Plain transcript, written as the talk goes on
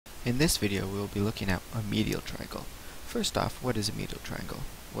In this video, we will be looking at a medial triangle. First off, what is a medial triangle?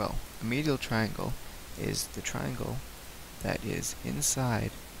 Well, a medial triangle is the triangle that is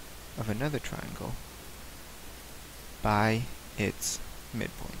inside of another triangle by its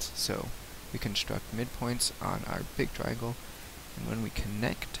midpoints. So, we construct midpoints on our big triangle, and when we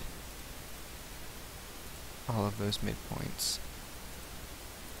connect all of those midpoints,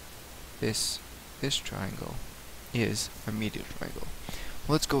 this triangle is a medial triangle.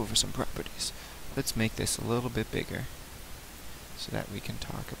 Let's go over some properties. Let's make this a little bit bigger so that we can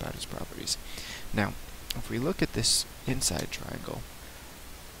talk about its properties. Now, if we look at this inside triangle,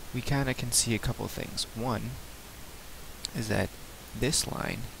 we kind of can see a couple things. One is that this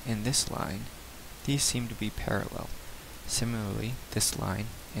line and this line, these seem to be parallel. Similarly, this line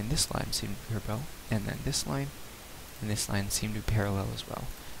and this line seem to be parallel, and then this line and this line seem to be parallel as well.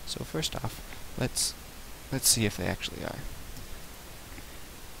 So first off, let's see if they actually are.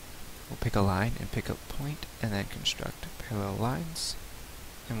 We'll pick a line and pick a point and then construct parallel lines,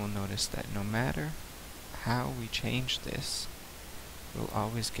 and we'll notice that no matter how we change this, we'll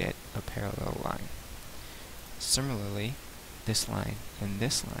always get a parallel line. Similarly, this line and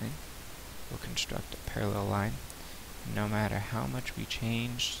this line will construct a parallel line. No matter how much we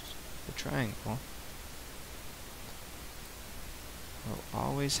change the triangle, we'll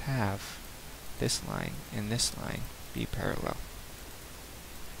always have this line and this line be parallel.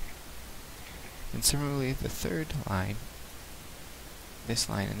 And similarly, the third line, this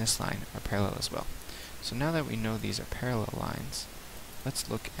line and this line are parallel as well. So now that we know these are parallel lines, let's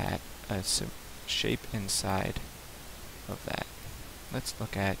look at a shape inside of that. Let's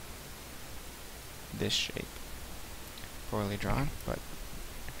look at this shape. Poorly drawn, but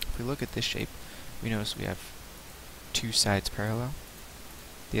if we look at this shape, we notice we have two sides parallel,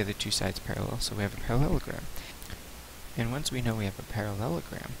 the other two sides parallel, so we have a parallelogram. And once we know we have a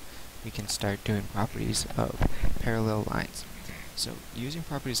parallelogram, we can start doing properties of parallel lines. So using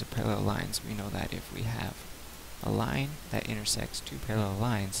properties of parallel lines, we know that if we have a line that intersects two parallel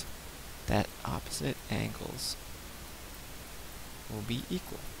lines, that opposite angles will be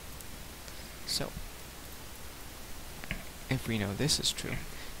equal. So if we know this is true,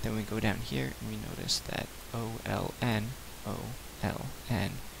 then we go down here and we notice that OLN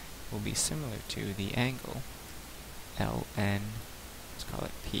will be similar to the angle LN, let's call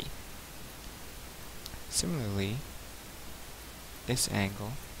it P. Similarly, this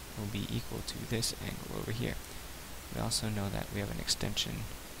angle will be equal to this angle over here. We also know that we have an extension.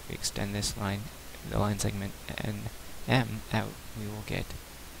 If we extend this line, the line segment M out, we will get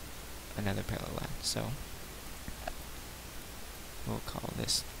another parallel line. So we'll call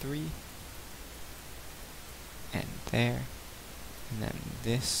this 3, and there, and then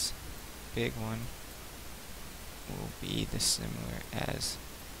this big one will be the similar as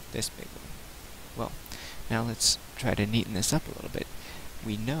this big one. Well, now let's try to neaten this up a little bit.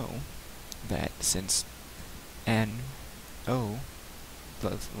 We know that since NO,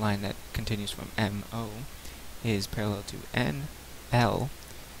 the line that continues from MO, is parallel to NL,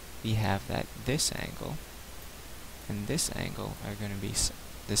 we have that this angle and this angle are going to be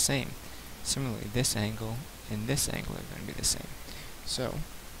the same. Similarly, this angle and this angle are going to be the same. So,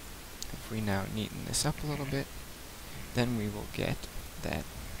 if we now neaten this up a little bit, then we will get that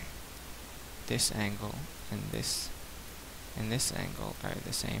this angle and this angle are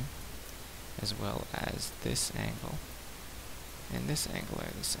the same, as well as this angle and this angle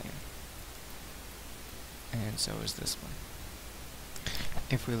are the same. And so is this one.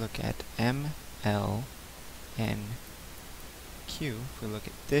 If we look at M, L, N, Q, if we look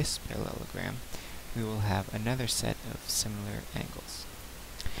at this parallelogram, we will have another set of similar angles.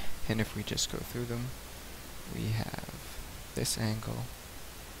 And if we just go through them, we have this angle,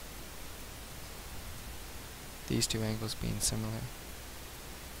 these two angles being similar.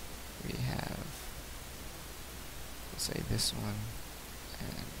 We have, we'll say this one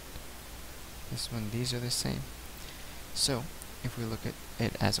and this one, these are the same. So, if we look at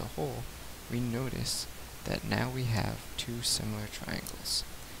it as a whole, we notice that now we have two similar triangles.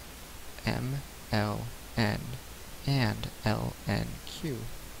 M, L, N, and L, N, Q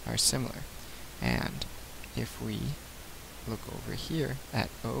are similar. And if we look over here at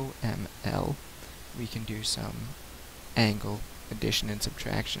O, M, L, we can do some angle addition and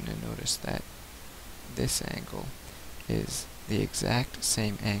subtraction and notice that this angle is the exact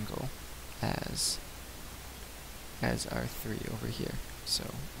same angle as our 3 over here. So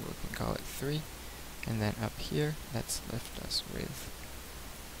we can call it 3, and then up here, that's left us with.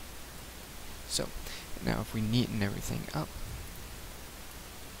 So now if we neaten everything up,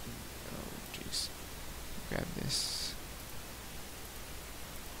 grab this,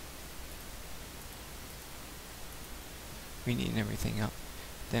 we neaten everything up,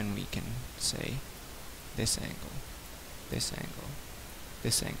 then we can say this angle, this angle,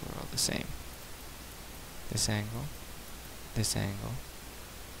 this angle are all the same. This angle,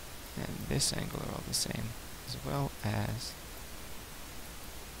 and this angle are all the same, as well as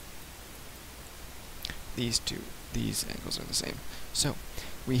these angles are the same. So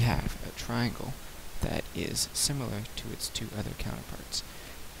we have a triangle that is similar to its two other counterparts.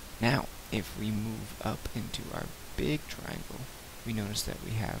 Now, if we move up into our big triangle, we notice that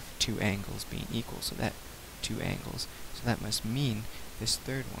we have two angles being equal, so that must mean this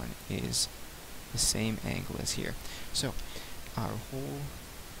third one is the same angle as here. So our whole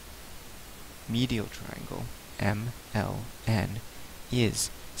medial triangle, MLN, is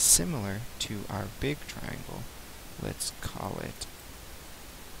similar to our big triangle. Let's call it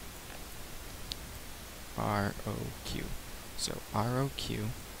ROQ. So ROQ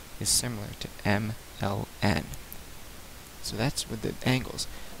is similar to MLN. So that's with the angles.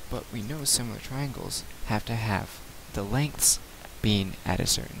 But we know similar triangles have to have the lengths being at a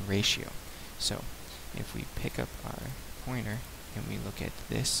certain ratio. So if we pick up our pointer and we look at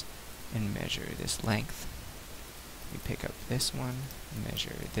this and measure this length, we pick up this one,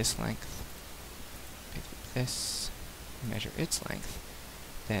 measure this length, pick up this, measure its length,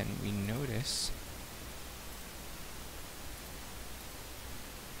 then we notice,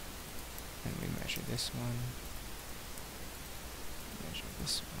 and we measure this one, measure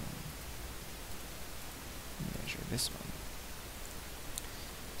this one, measure this one.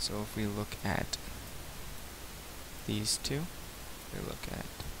 So if we look at these two, we look at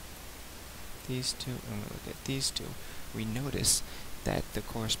these two, and we look at these two, we notice that the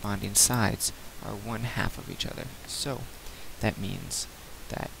corresponding sides are 1/2 of each other. So that means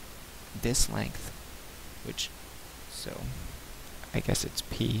that this length, so I guess it's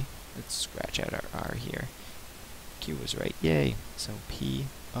P, let's scratch out our R here. Q was right, yay! So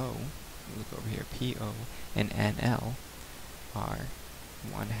PO, look over here, PO and NL are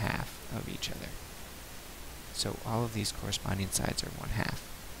 1/2 of each other. So all of these corresponding sides are 1/2.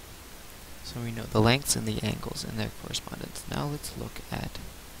 So we know the lengths and the angles and their correspondence. Now let's look at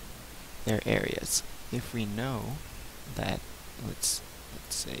their areas. If we know that, let's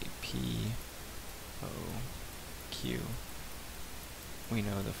say P, O, Q, we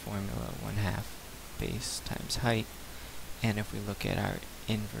know the formula 1/2 base times height. And if we look at our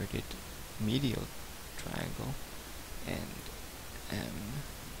inverted medial triangle, and M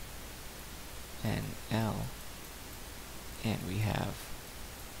and L, and we have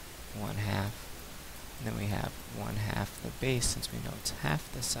 1/2, and then we have 1/2 the base, since we know it's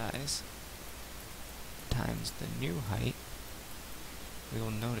half the size, times the new height, we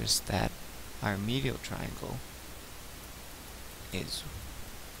will notice that our medial triangle is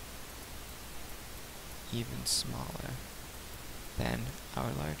even smaller than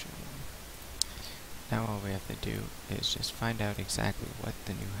our larger one. Now all we have to do is just find out exactly what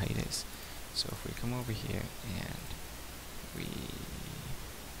the new height is. So if we come over here and we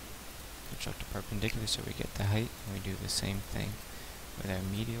construct a perpendicular so we get the height, and we do the same thing with our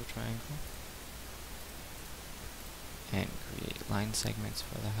medial triangle and create line segments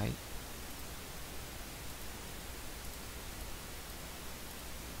for the height.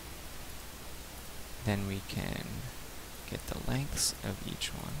 Then we can get the lengths of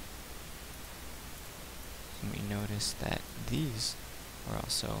each one, and we notice that these are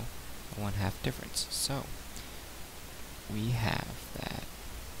also a 1/2 difference. So we have that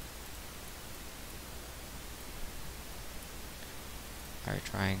our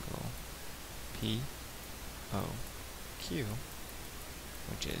triangle POQ,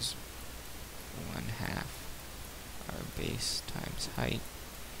 which is 1/2 our base times height,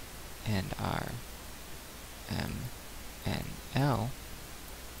 and our M and L,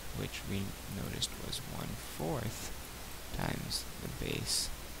 which we noticed was 1/4 times the base,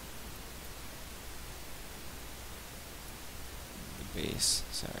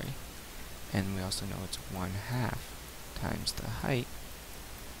 and we also know it's 1/2 times the height.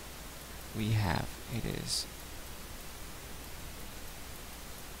 We have, it is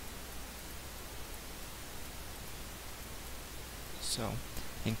so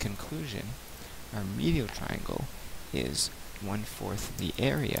in conclusion, our medial triangle is 1/4 the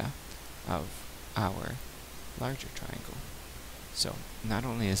area of our larger triangle. So not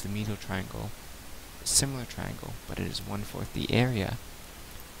only is the medial triangle a similar triangle, but it is 1/4 the area.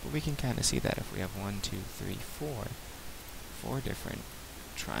 But we can kind of see that if we have 1, 2, 3, 4 different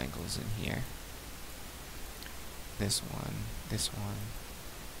triangles in here. This one, this one,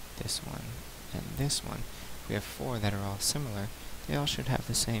 this one, and this one. If we have 4 that are all similar, they all should have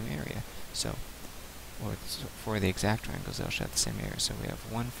the same area. So well, for the exact triangles, they'll share the same area. So we have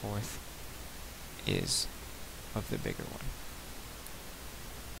 1/4 is of the bigger one.